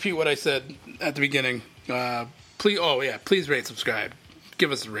 I'll repeat what I said at the beginning. Please rate, subscribe.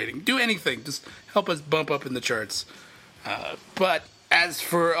 give us a rating. Do anything. Just help us bump up in the charts. But as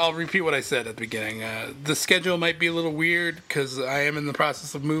for, I'll repeat what I said at the beginning. The schedule might be a little weird because I am in the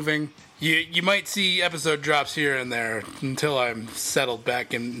process of moving. You might see episode drops here and there until I'm settled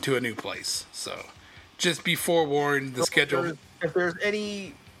back into a new place. So just be forewarned, the schedule. If there's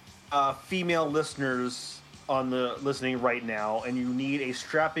any female listeners on the listening right now, and you need a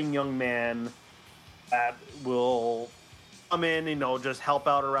strapping young man that will come in, just help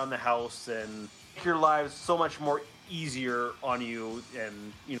out around the house and make your lives so much more easier on you,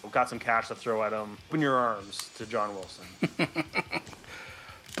 and got some cash to throw at them, open your arms to John Wilson.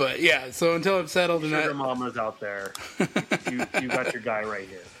 But yeah, so until I'm settled, and Sugar Mama's out there, you got your guy right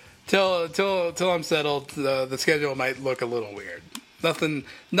here. Till I'm settled, the schedule might look a little weird.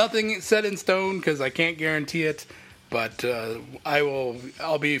 Nothing set in stone because I can't guarantee it, but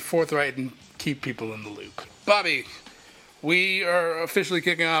I'll be forthright and keep people in the loop. Bobby, we are officially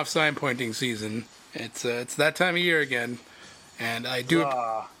kicking off sign pointing season. It's that time of year again, and I do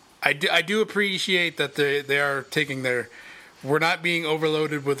appreciate that they are taking their. We're not being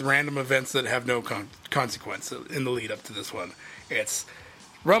overloaded with random events that have no consequence in the lead up to this one. It's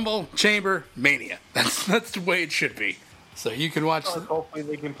Rumble, Chamber, Mania. That's the way it should be. So you can watch. Hopefully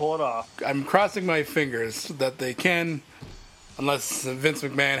they can pull it off. I'm crossing my fingers that they can, unless Vince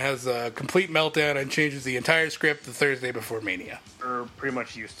McMahon has a complete meltdown and changes the entire script the Thursday before Mania. We're pretty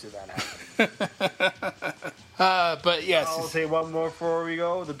much used to that happening. But yes. I'll say one more before we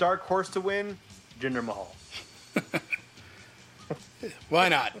go. The dark horse to win, Jinder Mahal. Why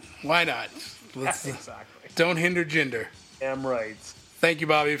not? Exactly. Don't hinder Jinder. Damn right. Thank you,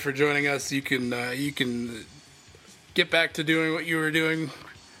 Bobby, for joining us. You can get back to doing what you were doing,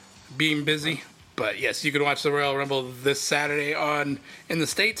 being busy. But yes, you can watch the Royal Rumble this Saturday in the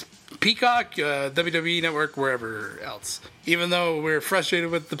States, Peacock, WWE Network, wherever else. Even though we're frustrated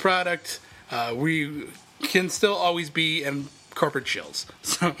with the product, we can still always be in corporate chills.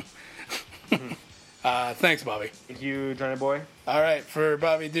 So, thanks, Bobby. Thank you, Johnny Boy. All right, for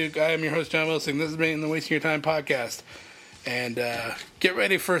Bobby Duke, I am your host, John Wilson. This has been the Wasting Your Time podcast. And get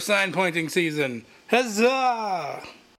ready for sign pointing season. Huzzah!